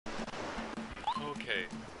Okay.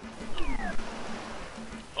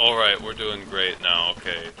 Alright, we're doing great now,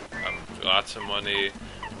 okay. Lots of money,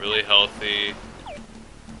 really healthy.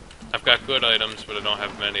 I've got good items, but I don't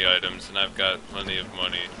have many items, and I've got plenty of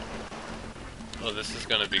money. Oh, this is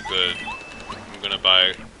gonna be good. I'm gonna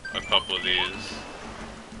buy a couple of these.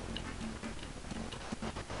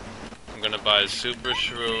 I'm gonna buy a Super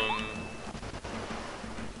Shroom,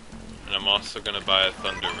 and I'm also gonna buy a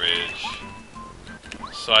Thunder Rage.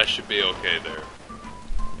 So I should be okay there.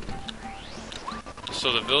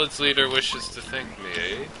 So the village leader wishes to thank me,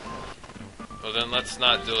 eh? Well then let's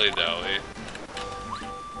not dilly-dally.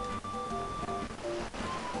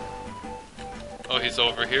 Oh, he's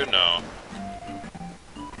over here now.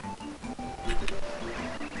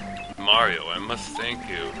 Mario, I must thank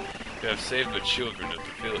you. You have saved the children of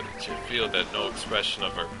the village. I feel that no expression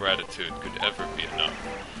of our gratitude could ever be enough.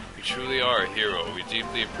 You truly are a hero. We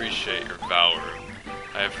deeply appreciate your valor.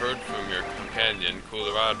 I have heard from your companion,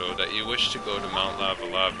 Colorado, that you wish to go to Mount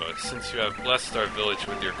Lavalava. Since you have blessed our village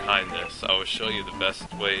with your kindness, I will show you the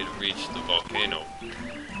best way to reach the volcano.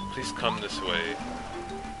 Please come this way.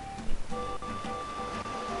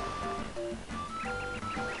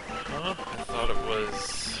 Huh? I thought it was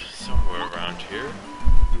somewhere around here.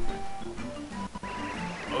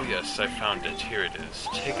 Oh yes, I found it. Here it is.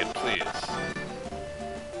 Take it, please.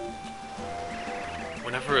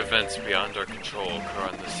 Whenever events beyond our control occur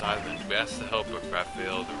on this island, we ask the help of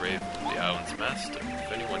Rapheal The Raven, the island's master.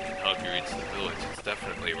 If anyone can help you reach the village, it's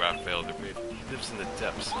definitely Rapheal The Raven. He lives in the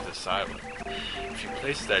depths of this island. If you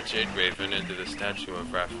place that Jade Raven into the statue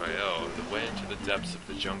of Raphael, the way into the depths of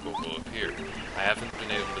the jungle will appear. I haven't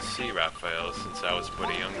been able to see Raphael since I was but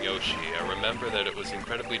a young Yoshi. I remember that it was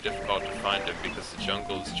incredibly difficult to find him because the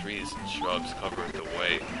jungle's trees and shrubs covered the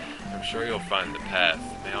way. I'm sure you'll find the path.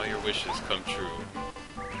 May all your wishes come true.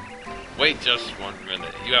 Wait just 1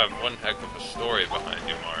 minute. You have one heck of a story behind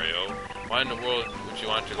you, Mario. Why in the world would you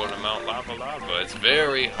want to go to Mount Lavalava? It's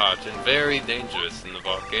very hot and very dangerous in the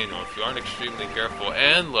volcano. If you aren't extremely careful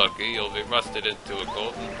and lucky, you'll be rusted into a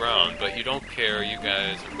golden brown. But you don't care. You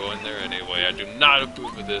guys are going there anyway. I do not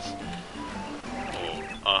approve of this.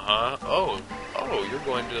 Oh, you're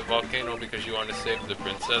going to the volcano because you want to save the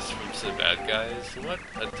princess from some bad guys? What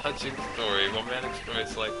a touching story. Romantic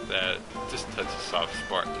stories like that just touch a soft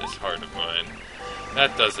spot in this heart of mine.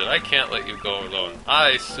 That does it. I can't let you go alone.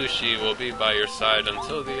 I, Sushi, will be by your side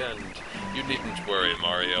until the end. You needn't worry,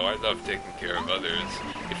 Mario. I love taking care of others.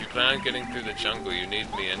 If you plan on getting through the jungle, you need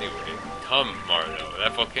me anyway. Come, Mario.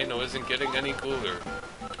 That volcano isn't getting any cooler.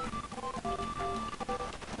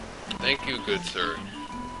 Thank you, good sir.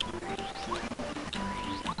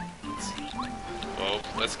 Well,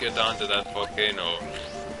 let's get down to that volcano.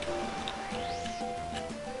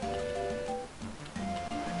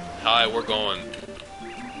 Hi, we're going.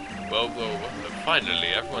 Well, finally,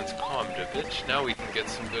 everyone's calmed a bit. Now we can get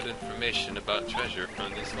some good information about treasure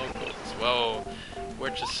from these locals. Well,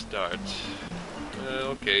 where to start?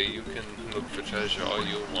 Okay, you can look for treasure all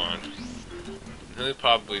you want. They'll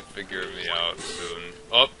probably figure me out soon.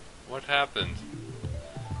 Oh, what happened?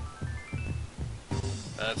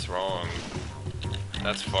 That's wrong.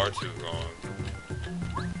 That's far too wrong.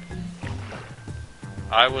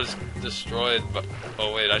 I was destroyed, but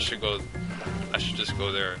oh wait, I should just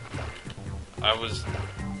go there. I was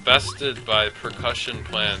bested by percussion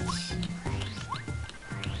plants.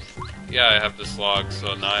 Yeah, I have this log,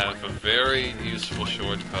 so now I have a very useful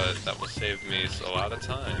shortcut that will save me a lot of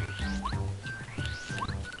time.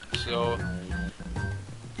 So,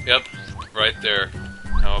 yep, right there.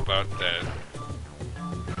 How about that?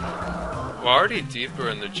 We're already deeper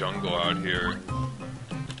in the jungle out here.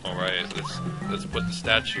 Alright, let's put the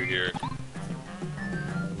statue here.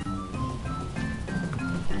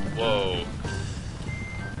 Whoa.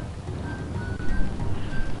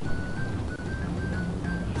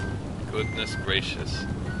 Goodness gracious.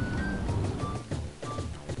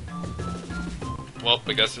 Well,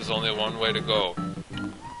 I guess there's only one way to go.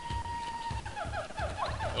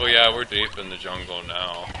 Oh yeah, we're deep in the jungle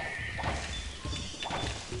now.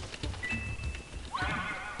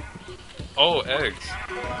 Oh, eggs.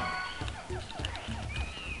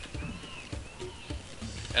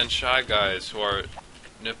 And shy guys who are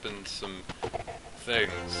nipping some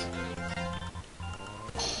things.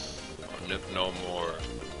 I'll nip no more.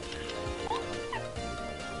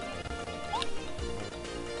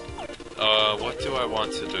 What do I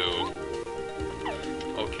want to do?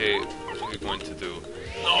 Okay, what are we going to do?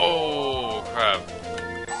 No! Crap.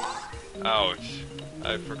 Ouch.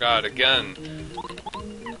 I forgot again.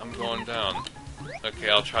 I'm going down. Okay,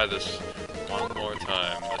 I'll try this one more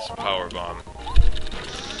time. This power bomb.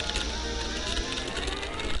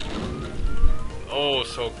 Oh,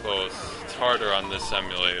 so close. It's harder on this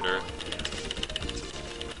emulator.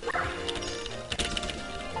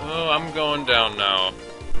 Oh, I'm going down now.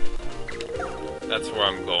 That's where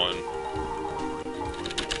I'm going.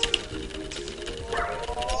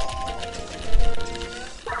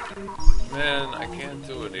 Man, I can't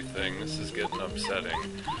do anything. This is getting upsetting.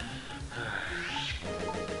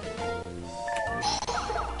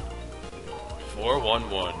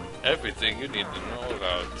 411. Everything you need to know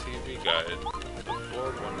about TV Guide.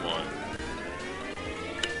 411.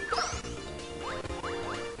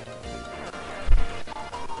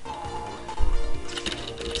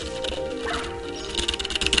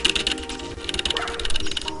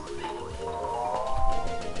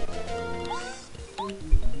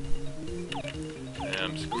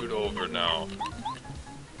 I'm screwed over now.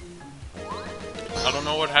 I don't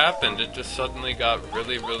know what happened. It just suddenly got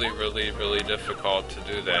really difficult to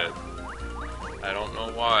do that. I don't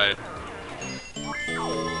know why.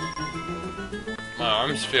 My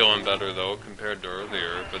arm's feeling better though compared to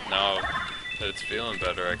earlier, but now that it's feeling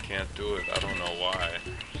better I can't do it. I don't know why.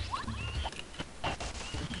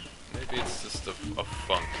 Maybe it's just a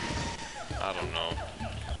funk. I don't know.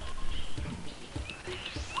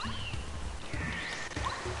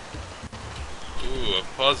 Ooh, a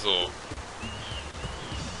puzzle.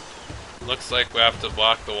 Looks like we have to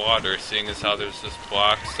block the water, seeing as how there's just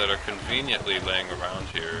blocks that are conveniently laying around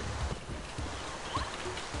here.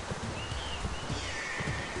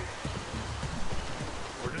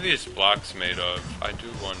 What are these blocks made of? I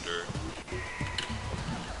do wonder.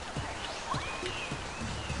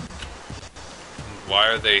 And why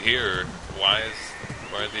are they here? Why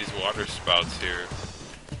are these water spouts here?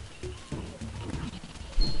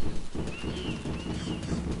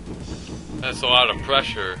 That's a lot of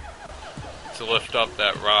pressure to lift up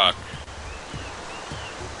that rock.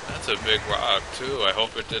 That's a big rock too. I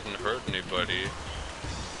hope it didn't hurt anybody.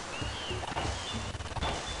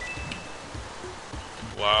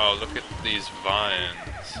 Wow, look at these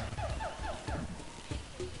vines.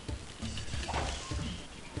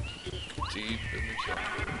 Deep in the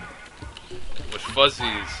jungle. With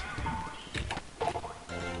fuzzies.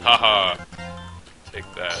 Haha. Take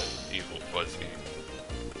that, evil fuzzy.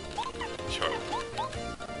 Charlie.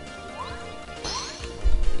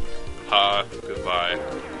 Ha, goodbye.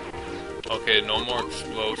 Okay, no more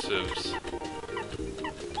explosives.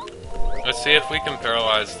 Let's see if we can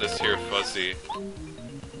paralyze this here fuzzy.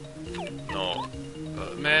 No.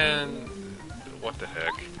 Man, what the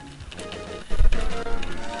heck?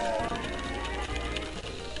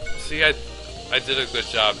 See, I did a good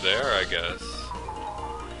job there, I guess.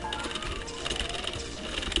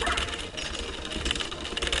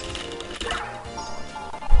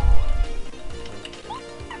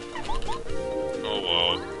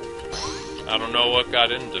 I don't know what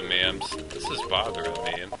got into me. This is bothering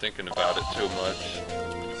me. I'm thinking about it too much.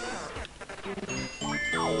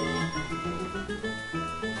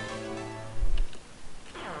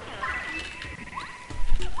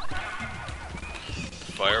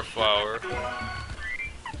 Fire flower.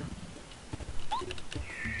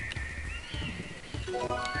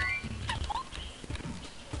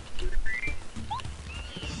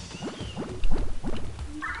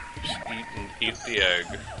 Just eat the egg.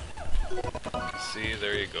 See,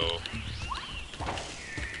 there you go.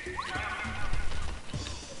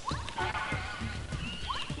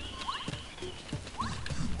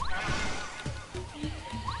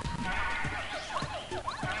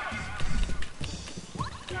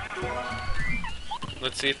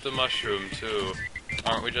 Let's eat the mushroom too.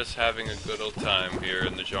 Aren't we just having a good old time here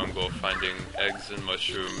in the jungle, finding eggs and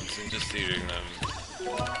mushrooms and just eating them?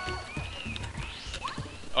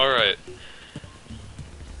 Alright.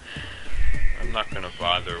 I'm not gonna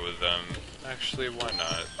bother with them. Actually, why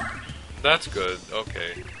not? That's good,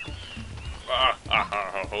 okay. I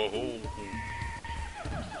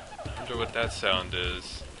wonder what that sound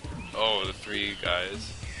is. Oh, the three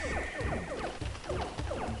guys.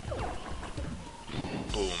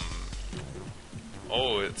 Boom.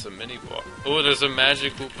 Oh, it's a mini boss. Oh, there's a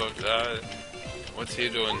magic Koopa. What's he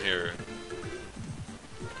doing here?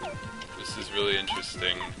 This is really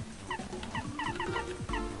interesting.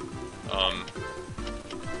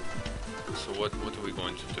 So what are we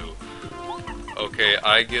going to do? Okay,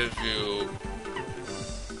 I give you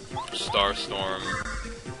Starstorm.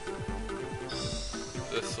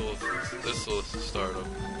 This'll start up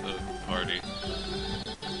the party.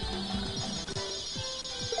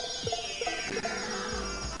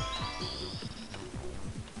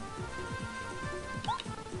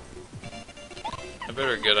 I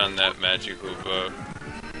better get on that magic Koopa.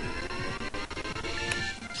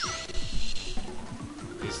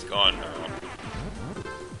 He's gone now.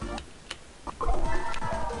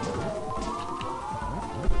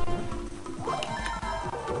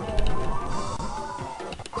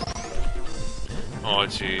 Oh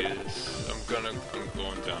jeez, I'm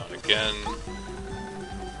going down again.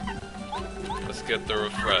 Let's get the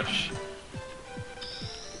refresh.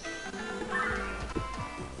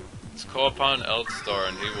 Let's call upon Eldstar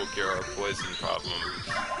and he will cure our poison problems.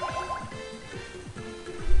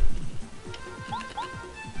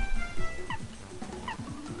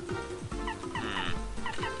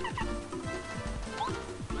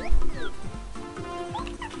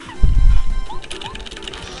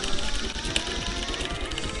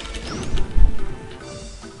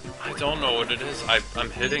 I don't know what it is. I'm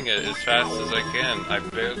hitting it as fast as I can. I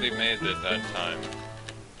barely made it that time.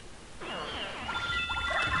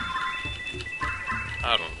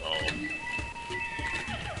 I don't know.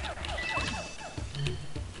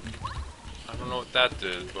 I don't know what that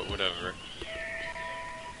did, but whatever.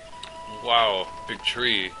 Wow, big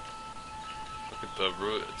tree. Look at the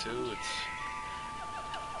root too. It's...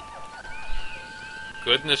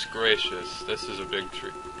 Goodness gracious, this is a big tree.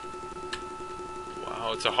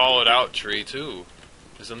 Wow, it's a hollowed out tree too.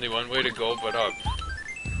 There's only one way to go but up.